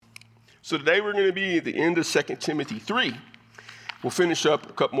So today we're going to be at the end of 2 Timothy 3. We'll finish up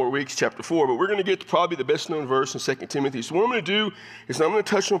a couple more weeks, chapter 4, but we're going to get to probably the best-known verse in 2 Timothy. So what I'm going to do is I'm going to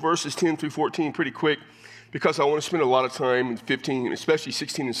touch on verses 10 through 14 pretty quick because I want to spend a lot of time in 15, especially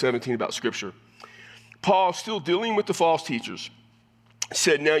 16 and 17 about Scripture. Paul, still dealing with the false teachers,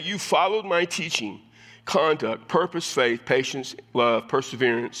 said, "Now you followed my teaching, conduct, purpose, faith, patience, love,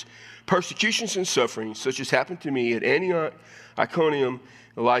 perseverance, persecutions and sufferings, such as happened to me at Antioch, Iconium,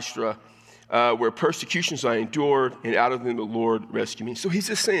 and Lystra, where persecutions I endured, and out of them the Lord rescued me." So he's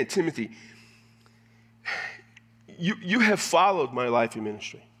just saying, Timothy, you have followed my life and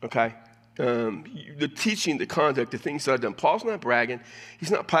ministry, okay? The teaching, the conduct, the things that I've done. Paul's not bragging.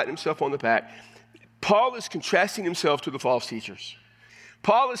 He's not patting himself on the back. Paul is contrasting himself to the false teachers.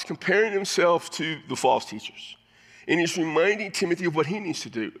 Paul is comparing himself to the false teachers. And he's reminding Timothy of what he needs to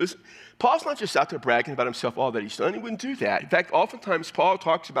do. Listen, Paul's not just out there bragging about himself, all that he's done. He wouldn't do that. In fact, oftentimes Paul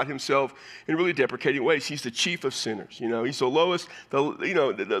talks about himself in really deprecating ways. He's the chief of sinners. You know, he's the lowest,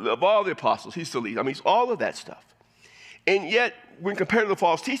 of all the apostles. He's the least. I mean, he's all of that stuff. And yet, when compared to the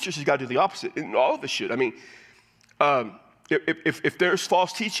false teachers, he's got to do the opposite. And all of us should. I mean, if there's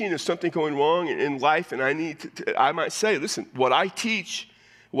false teaching, there's something going wrong in life, and I might say, listen, what I teach,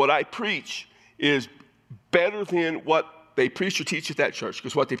 what I preach is better than what they preach or teach at that church,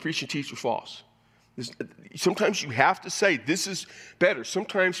 because what they preach and teach are false. Sometimes you have to say, this is better.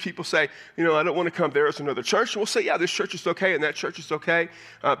 Sometimes people say, I don't want to come there as another church. And we'll say, yeah, this church is okay and that church is okay.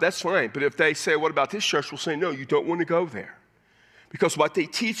 That's fine. But if they say, what about this church? We'll say, no, you don't want to go there. Because what they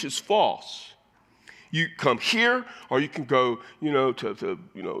teach is false. You come here, or you can go, to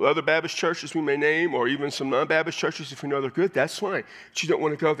other Baptist churches we may name, or even some non-Baptist churches if we know they're good. That's fine. But you don't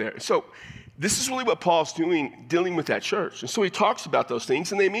want to go there. So this is really what Paul's doing, dealing with that church. And so he talks about those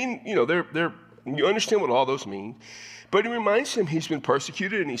things, and they mean, they're you understand what all those mean. But he reminds him he's been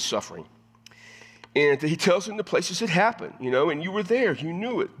persecuted and he's suffering. And he tells him the places it happened, and you were there. You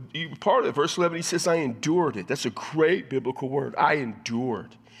knew it. You were part of it. Verse 11, he says, I endured it. That's a great biblical word. I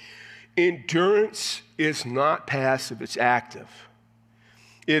endured. Endurance is not passive, it's active.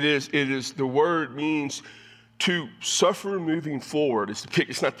 It is the word means to suffer moving forward.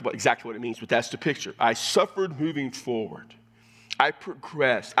 It's not exactly what it means, but that's the picture. I suffered moving forward. I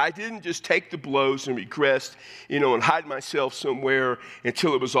progressed. I didn't just take the blows and regressed, and hide myself somewhere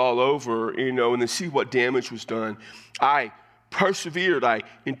until it was all over, and then see what damage was done. I persevered, I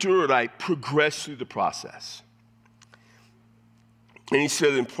endured, I progressed through the process. And he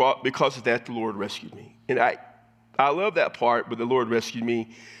said, because of that, the Lord rescued me. And I love that part, but the Lord rescued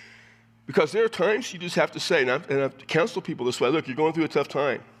me. Because there are times you just have to say, and I've counseled people this way, look, you're going through a tough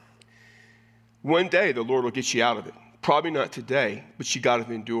time. One day, the Lord will get you out of it. Probably not today, but you got to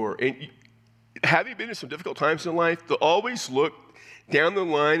endure. And have you been in some difficult times in life? To always look down the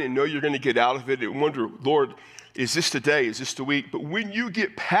line and know you're going to get out of it and wonder, Lord, is this the day? Is this the week? But when you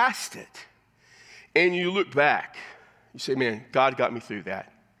get past it and you look back, you say, man, God got me through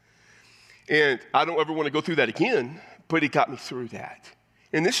that. And I don't ever want to go through that again, but he got me through that.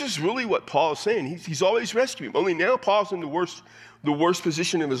 And this is really what Paul is saying. He's always rescuing. Only now Paul's in the worst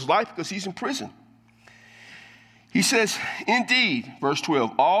position in his life because he's in prison. He says, indeed, verse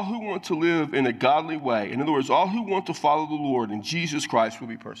 12, all who want to live in a godly way, in other words, all who want to follow the Lord in Jesus Christ will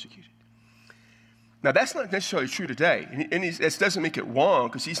be persecuted. Now, that's not necessarily true today. And it doesn't make it wrong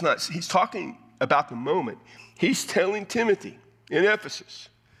because he's talking about the moment. He's telling Timothy in Ephesus,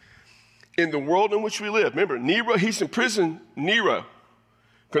 in the world in which we live, remember, Nero, he's in prison, Nero,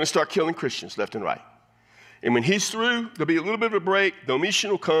 going to start killing Christians left and right. And when he's through, there'll be a little bit of a break.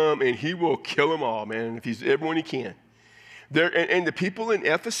 Domitian will come, and he will kill them all, man, if he's everyone he can. And the people in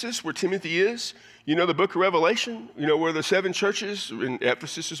Ephesus, where Timothy is, the book of Revelation, where the 7 churches, and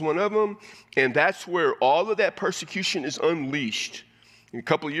Ephesus is one of them, and that's where all of that persecution is unleashed. And a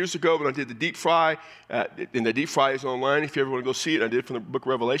couple of years ago, when I did the deep fry, and the deep fry is online, if you ever want to go see it, I did it from the book of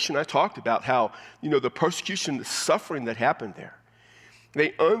Revelation, I talked about how, the persecution, the suffering that happened there.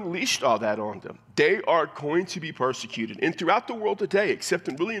 They unleashed all that on them. They are going to be persecuted. And throughout the world today, except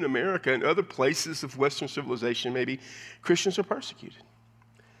really in America and other places of Western civilization, maybe, Christians are persecuted.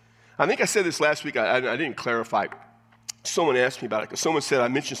 I think I said this last week. I didn't clarify. Someone asked me about it because someone said I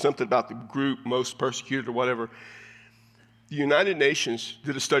mentioned something about the group most persecuted or whatever. The United Nations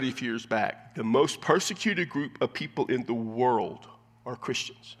did a study a few years back. The most persecuted group of people in the world are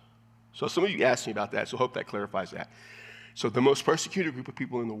Christians. So some of you asked me about that, so I hope that clarifies that. So the most persecuted group of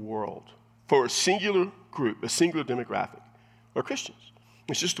people in the world for a singular group, a singular demographic, are Christians.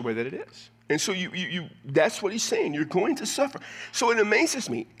 It's just the way that it is. And so that's what he's saying. You're going to suffer. So it amazes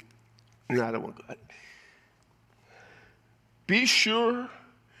me. No, I don't want to go. Be sure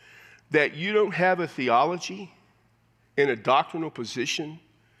that you don't have a theology and a doctrinal position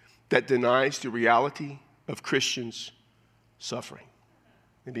that denies the reality of Christians suffering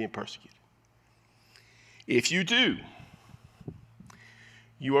and being persecuted. If you do,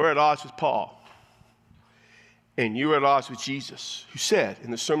 you are at odds with Paul, and you are at odds with Jesus, who said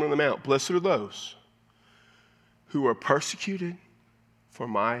in the Sermon on the Mount, "Blessed are those who are persecuted for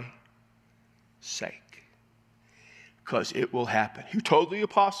my sake," because it will happen. Who told the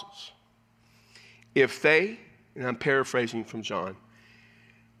apostles, if they, and I'm paraphrasing from John,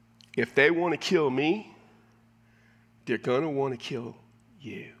 if they want to kill me, they're going to want to kill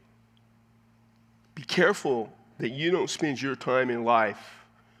you. Be careful that you don't spend your time in life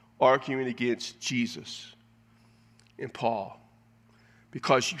arguing against Jesus and Paul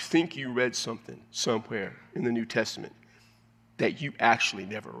because you think you read something somewhere in the New Testament that you actually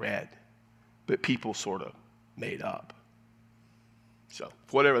never read, but people sort of made up. So,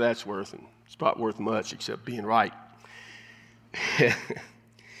 whatever that's worth, and it's not worth much except being right.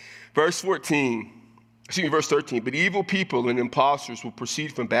 Verse 13, but evil people and impostors will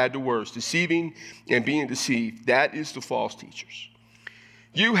proceed from bad to worse, deceiving and being deceived. That is the false teachers.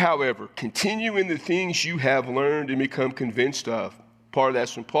 You, however, continue in the things you have learned and become convinced of. Part of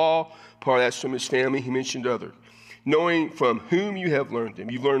that's from Paul, part of that's from his family. He mentioned others. Knowing from whom you have learned them.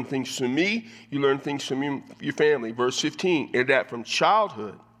 You've learned things from me, you learned things from your family. Verse 15, and that from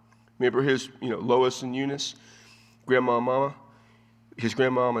childhood. Remember his, Lois and Eunice, grandma and mama, his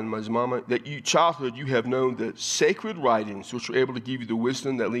grandmama and his mama, that childhood you have known the sacred writings which are able to give you the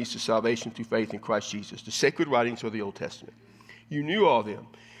wisdom that leads to salvation through faith in Christ Jesus. The sacred writings are the Old Testament. You knew all them.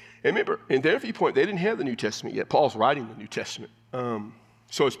 And remember, in their viewpoint, they didn't have the New Testament yet. Paul's writing the New Testament.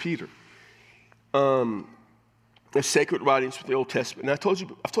 So is Peter. The sacred writings of the Old Testament. And I've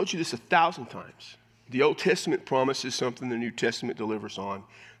told you this 1,000 times. The Old Testament promises something the New Testament delivers on.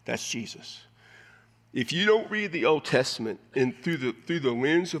 That's Jesus. If you don't read the Old Testament and through the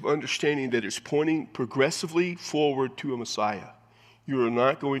lens of understanding that it's pointing progressively forward to a Messiah, you are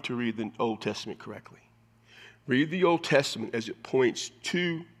not going to read the Old Testament correctly. Read the Old Testament as it points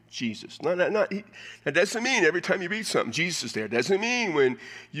to Jesus. That doesn't mean every time you read something, Jesus is there. It doesn't mean when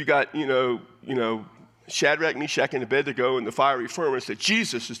you got, Shadrach, Meshach, and Abednego in the fiery furnace that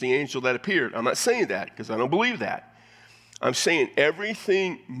Jesus is the angel that appeared. I'm not saying that because I don't believe that. I'm saying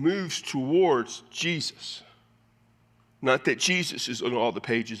everything moves towards Jesus. Not that Jesus is on all the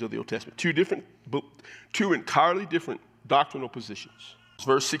pages of the Old Testament. Two entirely different doctrinal positions.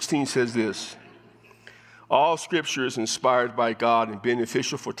 Verse 16 says this. All Scripture is inspired by God and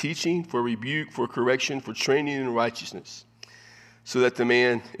beneficial for teaching, for rebuke, for correction, for training in righteousness, so that the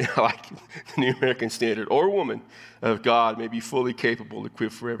man, like the New American Standard, or woman of God may be fully capable,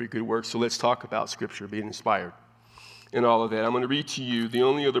 equipped for every good work. So let's talk about Scripture being inspired and all of that. I'm going to read to you the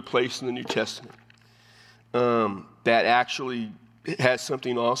only other place in the New Testament that actually has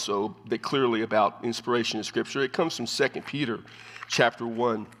something also that clearly about inspiration of Scripture. It comes from 2 Peter chapter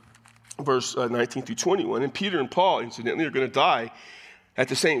 1, verse 19 through 21. And Peter and Paul, incidentally, are going to die at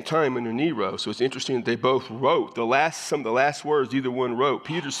the same time under Nero. So it's interesting that they both wrote. Some of the last words either one wrote.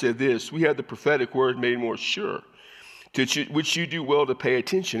 Peter said this, "We have the prophetic word made more sure, to which you do well to pay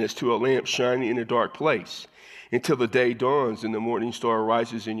attention as to a lamp shining in a dark place, until the day dawns and the morning star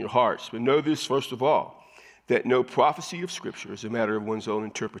rises in your hearts. But know this, first of all, that no prophecy of Scripture is a matter of one's own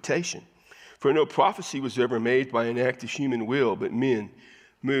interpretation. For no prophecy was ever made by an act of human will, but men,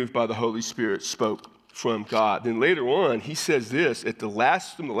 moved by the Holy Spirit, spoke from God." Then later on, he says this, some of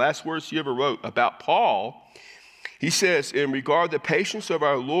the last words he ever wrote about Paul. He says, "In regard the patience of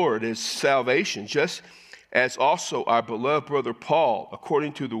our Lord as salvation, just as also our beloved brother Paul,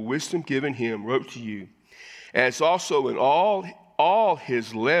 according to the wisdom given him, wrote to you, as also in all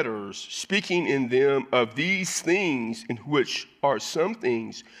his letters, speaking in them of these things, in which are some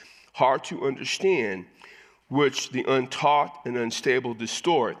things hard to understand, which the untaught and unstable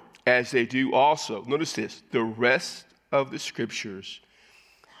distort, as they do also," notice this, "the rest of the Scriptures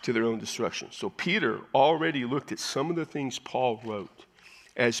to their own destruction." So Peter already looked at some of the things Paul wrote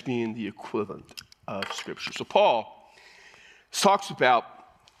as being the equivalent of Scripture. So Paul talks about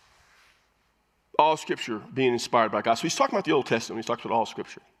all Scripture being inspired by God. So he's talking about the Old Testament. He's talking about all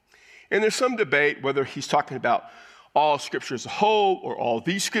Scripture. And there's some debate whether he's talking about all Scripture as a whole or all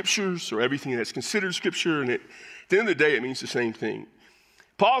these Scriptures or everything that's considered Scripture. And at the end of the day, it means the same thing.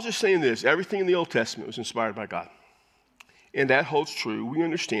 Paul's just saying this. Everything in the Old Testament was inspired by God. And that holds true. We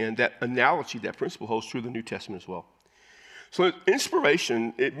understand that analogy, that principle holds true in the New Testament as well. So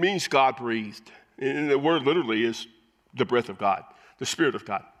inspiration, it means God breathed. And the word literally is the breath of God, the Spirit of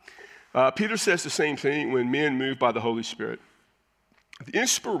God. Peter says the same thing when men moved by the Holy Spirit. The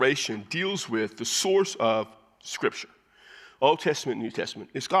inspiration deals with the source of Scripture. Old Testament, New Testament,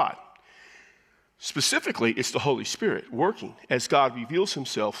 is God. Specifically, it's the Holy Spirit working as God reveals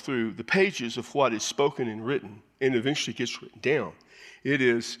himself through the pages of what is spoken and written and eventually gets written down. It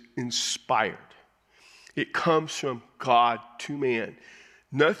is inspired. It comes from God to man.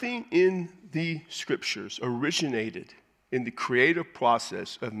 Nothing in the Scriptures originated in the creative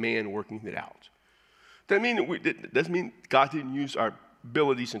process of man working it out. That doesn't mean God didn't use our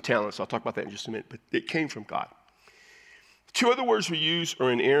abilities and talents. I'll talk about that in just a minute, but it came from God. Two other words we use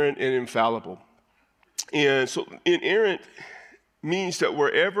are inerrant and infallible. And so inerrant means that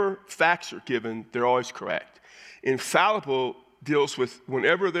wherever facts are given, they're always correct. Infallible deals with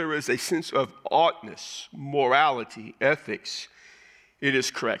whenever there is a sense of oughtness, morality, ethics, it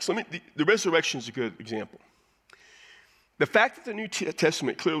is correct. So the resurrection is a good example. The fact that the New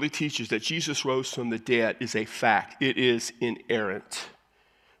Testament clearly teaches that Jesus rose from the dead is a fact. It is inerrant.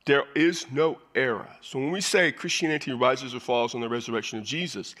 There is no error. So when we say Christianity rises or falls on the resurrection of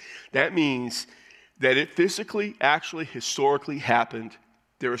Jesus, that means that it physically, actually, historically happened.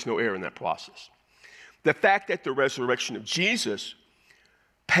 There is no error in that process. The fact that the resurrection of Jesus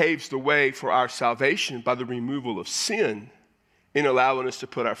paves the way for our salvation by the removal of sin and allowing us to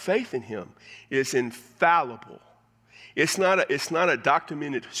put our faith in him is infallible. It's not a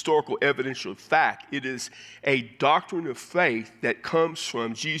documented historical evidential fact. It is a doctrine of faith that comes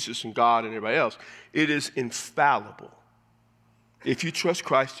from Jesus and God and everybody else. It is infallible. If you trust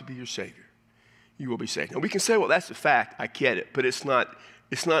Christ to be your Savior, you will be saved. Now we can say, well, that's a fact. I get it, but there's not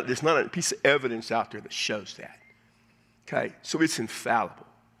a piece of evidence out there that shows that. Okay, so it's infallible.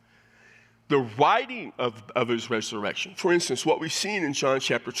 The writing of his resurrection, for instance, what we've seen in John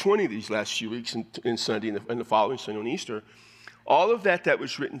chapter 20 these last few weeks and Sunday and the following Sunday on Easter, all of that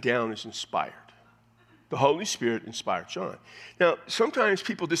was written down is inspired. The Holy Spirit inspired John. Now, sometimes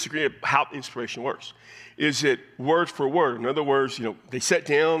people disagree about how inspiration works. Is it word for word? In other words, they sat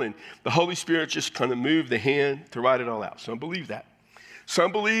down and the Holy Spirit just kind of moved the hand to write it all out. Some believe that.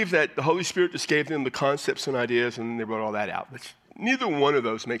 Some believe that the Holy Spirit just gave them the concepts and ideas and they wrote all that out. But neither one of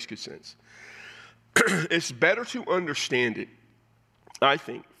those makes good sense. It's better to understand it, I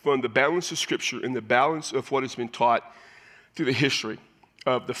think, from the balance of Scripture and the balance of what has been taught through the history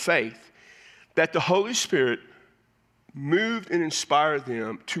of the faith, that the Holy Spirit moved and inspired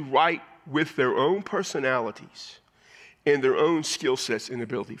them to write with their own personalities and their own skill sets and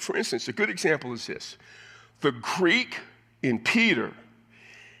ability. For instance, a good example is this. The Greek in Peter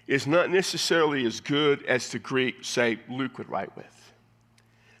is not necessarily as good as the Greek, say, Luke would write with.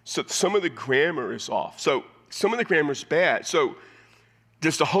 So some of the grammar is off. So some of the grammar is bad. So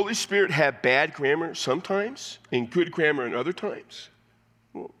does the Holy Spirit have bad grammar sometimes and good grammar in other times?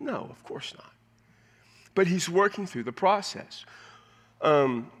 Well, no, of course not. But he's working through the process.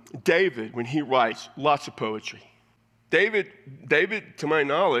 David, when he writes, lots of poetry. David, to my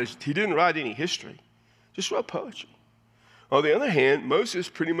knowledge, he didn't write any history, just wrote poetry. On the other hand, Moses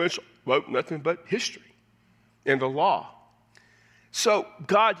pretty much wrote nothing but history and the law. So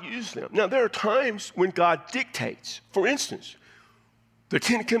God used them. Now, there are times when God dictates. For instance, the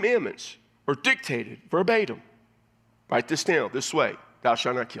Ten Commandments are dictated verbatim. Write this down this way, thou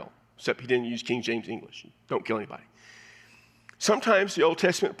shalt not kill. Except he didn't use King James English. Don't kill anybody. Sometimes the Old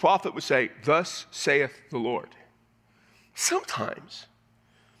Testament prophet would say, thus saith the Lord. Sometimes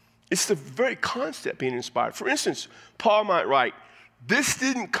it's the very concept being inspired. For instance, Paul might write, this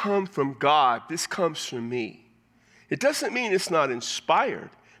didn't come from God, this comes from me. It doesn't mean it's not inspired,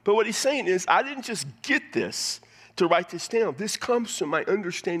 but what he's saying is, I didn't just get this to write this down. This comes from my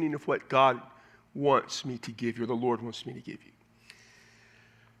understanding of what God wants me to give you, or the Lord wants me to give you.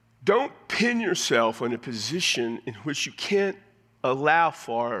 Don't pin yourself in a position in which you can't allow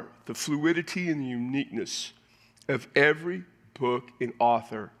for the fluidity and the uniqueness of every book and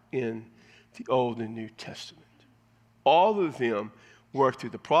author in the Old and New Testament. All of them work through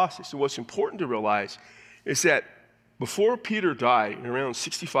the process. And what's important to realize is that before Peter died, in around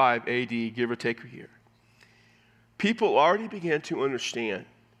 65 AD, give or take a year, people already began to understand,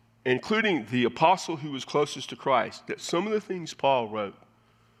 including the apostle who was closest to Christ, that some of the things Paul wrote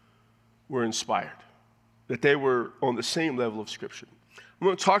were inspired, that they were on the same level of Scripture. I'm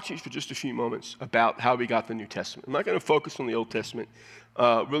going to talk to you for just a few moments about how we got the New Testament. I'm not going to focus on the Old Testament.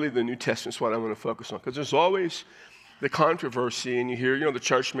 Really, the New Testament is what I'm going to focus on, because there's always the controversy, and you hear, the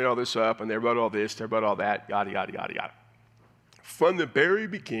church made all this up, and they wrote all this, they wrote all that, yada, yada, yada, yada. From the very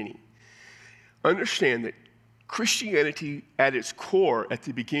beginning, understand that Christianity at its core at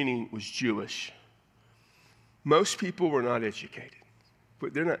the beginning was Jewish. Most people were not educated,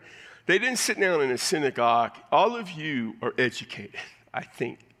 but they didn't sit down in a synagogue. All of you are educated. I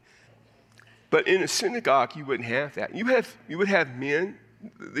think. But in a synagogue, you wouldn't have that. You would have men.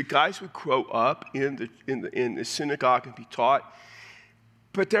 The guys would grow up in the synagogue and be taught,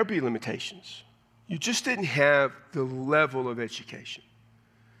 but there'd be limitations. You just didn't have the level of education.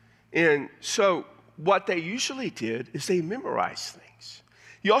 And so what they usually did is they memorized things.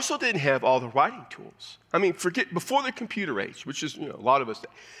 You also didn't have all the writing tools. I mean, forget before the computer age, which is, a lot of us.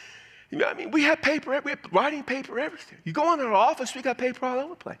 I mean, we have paper, we have writing paper, everything. You go in our office, we got paper all over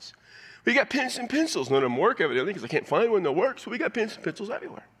the place. We got pens and pencils. None of them work evidently because I can't find one that works, so we got pens and pencils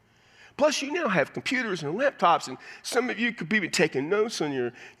everywhere. Plus, you now have computers and laptops, and some of you could be taking notes on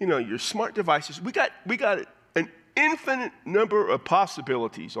your smart devices. We got an infinite number of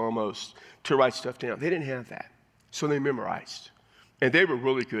possibilities almost to write stuff down. They didn't have that, so they memorized, and they were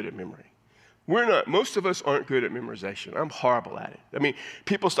really good at memory. We're not. Most of us aren't good at memorization. I'm horrible at it. I mean,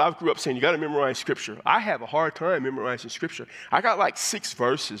 I grew up saying you got to memorize Scripture. I have a hard time memorizing Scripture. I got like 6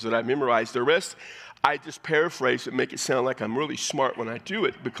 verses that I memorized. The rest, I just paraphrase and make it sound like I'm really smart when I do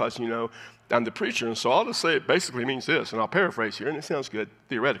it because, I'm the preacher. And so I'll just say it basically means this, and I'll paraphrase here, and it sounds good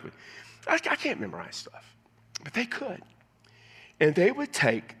theoretically. I can't memorize stuff, but they could. And they would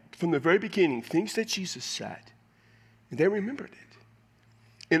take, from the very beginning, things that Jesus said, and they remembered it.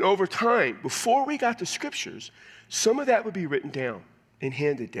 And over time, before we got the Scriptures, some of that would be written down and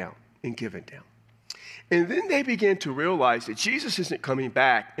handed down and given down. And then they began to realize that Jesus isn't coming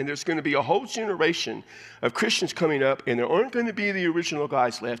back, and there's going to be a whole generation of Christians coming up, and there aren't going to be the original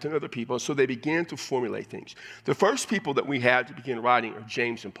guys left and other people, so they began to formulate things. The first people that we had to begin writing are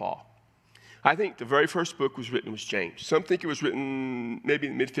James and Paul. I think the very first book was James. Some think it was written maybe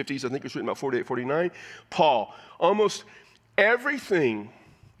in the mid-50s. I think it was written about 48, 49. Paul. Almost everything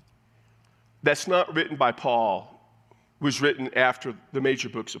that's not written by Paul was written after the major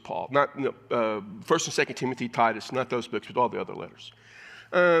books of Paul. Not 1st and 2nd Timothy, Titus, not those books, but all the other letters.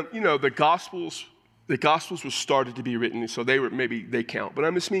 The Gospels were started to be written, so they count. But I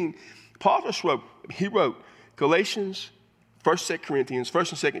just mean, Paul just wrote Galatians, 1st, 2nd Corinthians,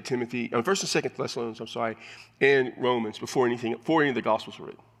 1st and 2nd Timothy, 1st and 2nd Thessalonians, and Romans before any of the Gospels were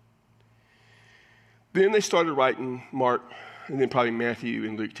written. Then they started writing Mark, and then probably Matthew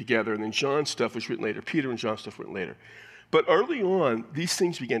and Luke together, and then John's stuff was written later. Peter and John's stuff written later. But early on, these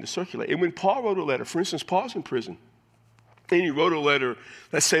things began to circulate. And when Paul wrote a letter, for instance, Paul's in prison, and he wrote a letter,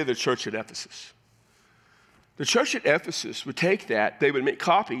 let's say the church at Ephesus. The church at Ephesus would take that, they would make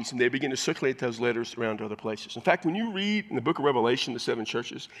copies, and they begin to circulate those letters around to other places. In fact, when you read in the book of Revelation, the 7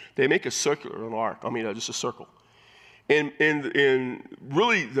 churches, they make a circular, an arc, just a circle. And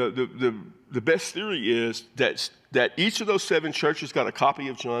really the best theory is that each of those 7 churches got a copy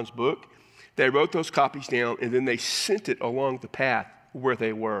of John's book. They wrote those copies down, and then they sent it along the path where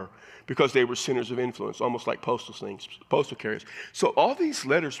they were because they were centers of influence, almost like postal carriers. So all these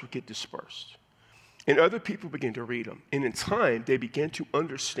letters would get dispersed, and other people began to read them. And in time, they began to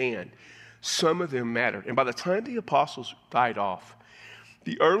understand some of them mattered. And by the time the apostles died off,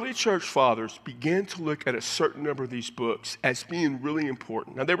 the early church fathers began to look at a certain number of these books as being really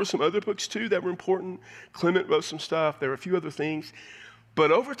important. Now, there were some other books, too, that were important. Clement wrote some stuff. There were a few other things. But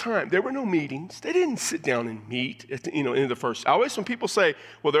over time, there were no meetings. They didn't sit down and meet in the first. When people say,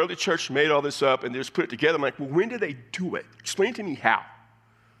 well, the early church made all this up and they just put it together, I'm like, well, when did they do it? Explain to me how.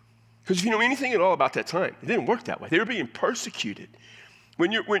 Because if you know anything at all about that time, it didn't work that way. They were being persecuted.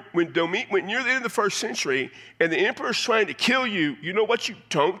 When you're in the 1st century and the emperor's trying to kill you, you know what you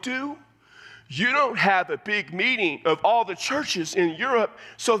don't do? You don't have a big meeting of all the churches in Europe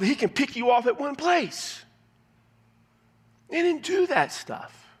so that he can pick you off at one place. They didn't do that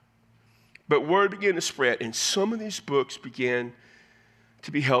stuff. But word began to spread, and some of these books began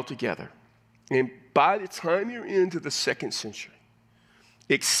to be held together. And by the time you're into the 2nd century,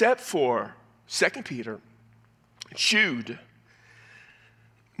 except for 2 Peter, Jude,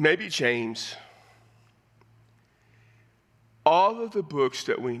 maybe James, all of the books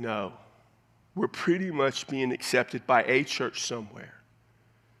that we know were pretty much being accepted by a church somewhere,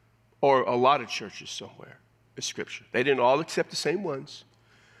 or a lot of churches somewhere, as Scripture. They didn't all accept the same ones.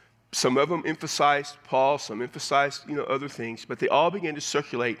 Some of them emphasized Paul, some emphasized, other things, but they all began to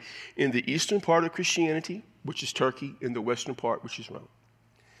circulate in the eastern part of Christianity, which is Turkey, and the western part, which is Rome.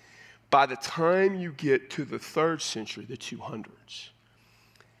 By the time you get to the 3rd century, the 200s,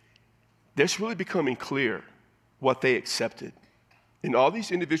 it's really becoming clear what they accepted in all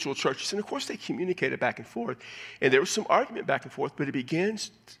these individual churches. And of course, they communicated back and forth. And there was some argument back and forth, but it began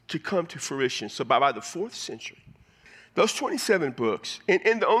to come to fruition. So by the 4th century, those 27 books,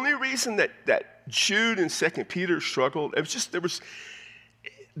 and the only reason that Jude and 2 Peter struggled,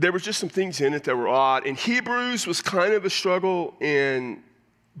 there were just some things in it that were odd. And Hebrews was kind of a struggle,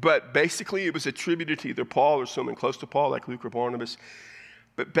 but basically it was attributed to either Paul or someone close to Paul, like Luke or Barnabas.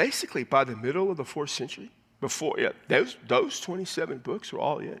 But basically, by the middle of the 4th century, those 27 books were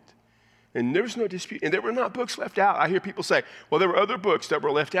all it. And there was no dispute. And there were not books left out. I hear people say, well, there were other books that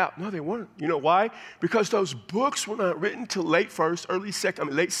were left out. No, they weren't. You know why? Because those books were not written till late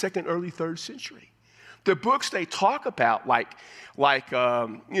 2nd, early 3rd century. The books they talk about, the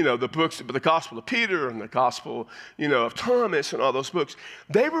books, the Gospel of Peter and the Gospel, of Thomas and all those books,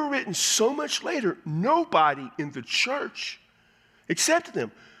 they were written so much later, nobody in the church accepted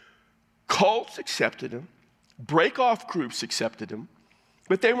them. Cults accepted them. Break-off groups accepted them.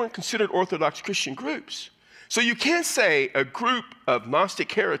 But they weren't considered Orthodox Christian groups. So you can't say a group of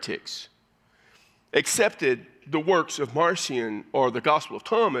Gnostic heretics accepted the works of Marcion or the Gospel of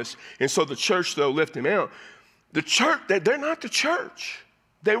Thomas, and so the church, though, left them out. The church, they're not the church.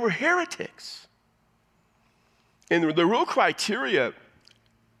 They were heretics. And the real criteria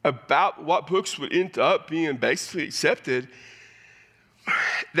about what books would end up being basically accepted,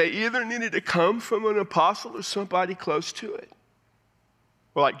 they either needed to come from an apostle or somebody close to it.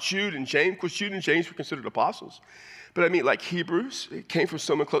 Well, like Jude and James, because Jude and James were considered apostles. But I mean, like Hebrews, it came from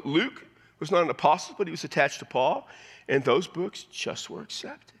someone close. Luke was not an apostle, but he was attached to Paul. And those books just were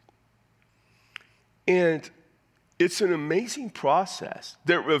accepted. And it's an amazing process.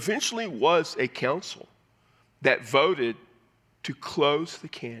 There eventually was a council that voted to close the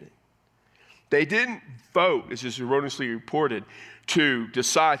canon. They didn't vote, as is erroneously reported, to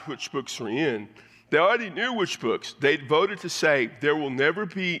decide which books were in. They already knew which books. They voted to say there will never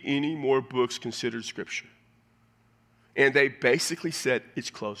be any more books considered Scripture. And they basically said it's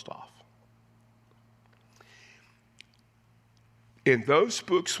closed off. And those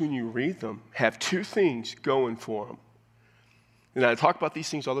books, when you read them, have two things going for them. And I talk about these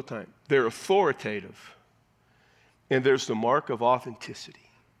things all the time. They're authoritative, and there's the mark of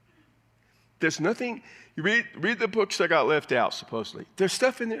authenticity. There's nothing, you read the books that got left out, supposedly. There's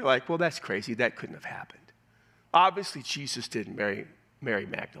stuff in there like, well, that's crazy. That couldn't have happened. Obviously, Jesus didn't marry Mary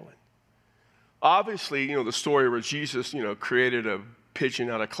Magdalene. Obviously, the story where Jesus, created a pigeon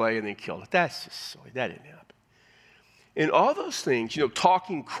out of clay and then killed it. That's just silly. That didn't happen. And all those things,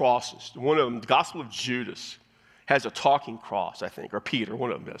 talking crosses. One of them, the Gospel of Judas, has a talking cross, I think, or Peter,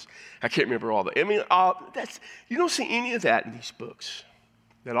 one of them does. I can't remember all that. I mean, you don't see any of that in these books.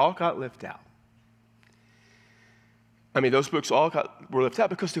 That all got left out. I mean, those books were left out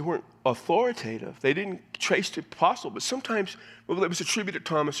because they weren't authoritative. They didn't trace the apostle, but sometimes it was attributed to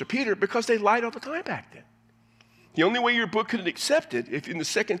Thomas or Peter because they lied all the time back then. The only way your book could be accepted if in the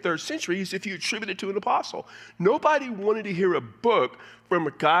 2nd, 3rd century is if you attribute it to an apostle. Nobody wanted to hear a book from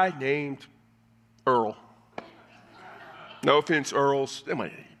a guy named Earl. No offense, Earls. They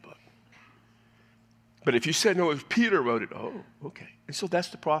might have a book. But if you said, no, if Peter wrote it, oh, okay. And so that's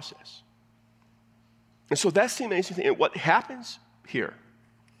the process. And so that's the amazing thing. And what happens here,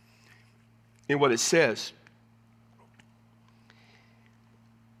 and what it says,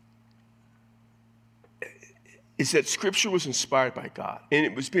 is that Scripture was inspired by God, and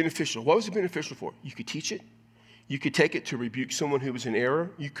it was beneficial. What was it beneficial for? You could teach it. You could take it to rebuke someone who was in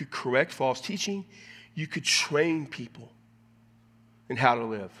error. You could correct false teaching. You could train people in how to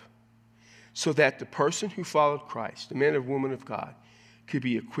live so that the person who followed Christ, the man or woman of God, could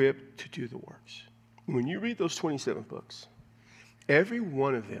be equipped to do the works. When you read those 27 books, every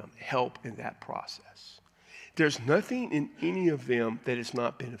one of them help in that process. There's nothing in any of them that is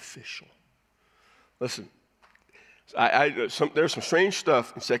not beneficial. Listen, there's some strange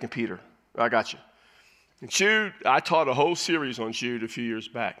stuff in 2 Peter. I got you. And Jude, I taught a whole series on Jude a few years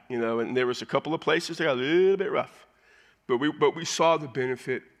back, and there was a couple of places that got a little bit rough. But we saw the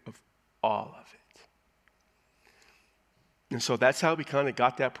benefit of all of it. And so that's how we kind of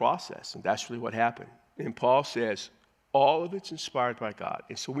got that process, and that's really what happened. And Paul says, all of it's inspired by God.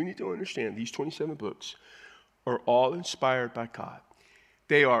 And so we need to understand these 27 books are all inspired by God.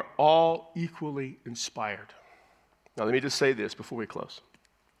 They are all equally inspired. Now, let me just say this before we close,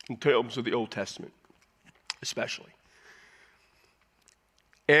 in terms of the Old Testament, especially.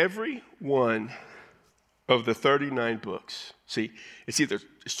 Every one of the 39 books, see,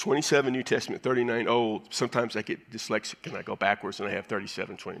 it's 27 New Testament, 39 Old. Sometimes I get dyslexic and I go backwards and I have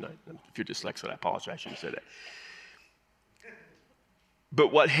 37, 29. If you're dyslexic, I apologize, I shouldn't say that.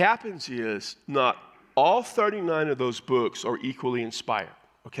 But what happens is not all 39 of those books are equally inspired,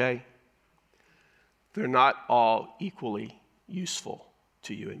 okay? They're not all equally useful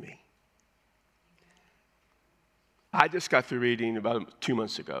to you and me. I just got through reading about 2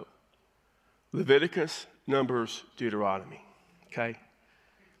 months ago Leviticus, Numbers, Deuteronomy, okay?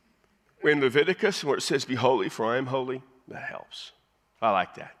 In Leviticus, where it says, be holy, for I am holy, that helps. I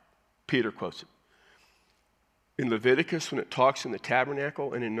like that. Peter quotes it. In Leviticus, when it talks in the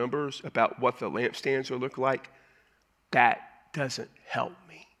tabernacle and in Numbers about what the lampstands will look like, that doesn't help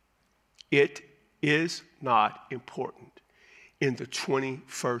me. It is not important in the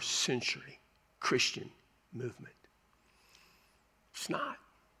 21st century Christian movement. It's not.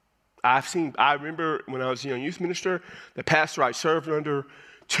 I remember when I was a young youth minister, the pastor I served under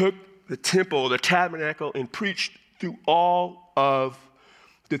took the temple, the tabernacle, and preached through all of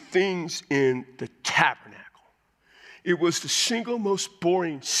the things in the tabernacle. It was the single most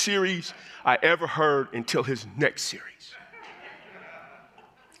boring series I ever heard until his next series.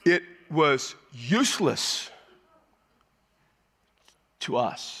 It was useless to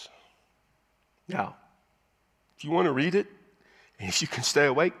us. Now, if you want to read it, and if you can stay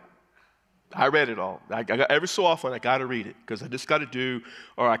awake, I read it all. Every so often, I got to read it because I just got to do,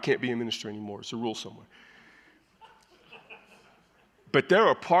 or I can't be a minister anymore. It's a rule somewhere. But there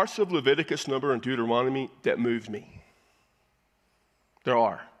are parts of Leviticus, Number, and Deuteronomy that moved me. There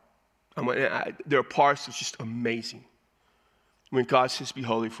are. There are parts that's just amazing. When God says, be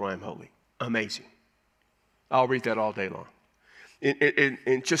holy, for I am holy. Amazing. I'll read that all day long.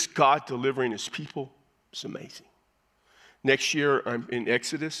 And just God delivering his people is amazing. Next year, I'm in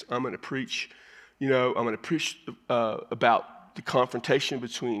Exodus. I'm going to preach, about the confrontation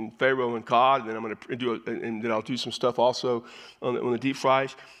between Pharaoh and God, and then I'm going to do, and then I'll do some stuff also on the deep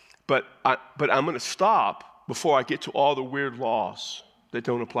fries. But I'm going to stop before I get to all the weird laws that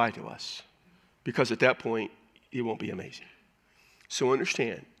don't apply to us, because at that point, it won't be amazing. So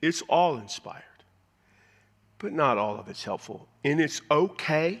understand, it's all inspired, but not all of it's helpful. And it's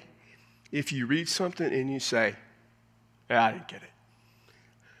okay if you read something and you say, I didn't get it.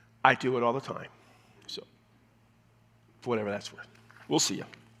 I do it all the time. So, for whatever that's worth. We'll see you.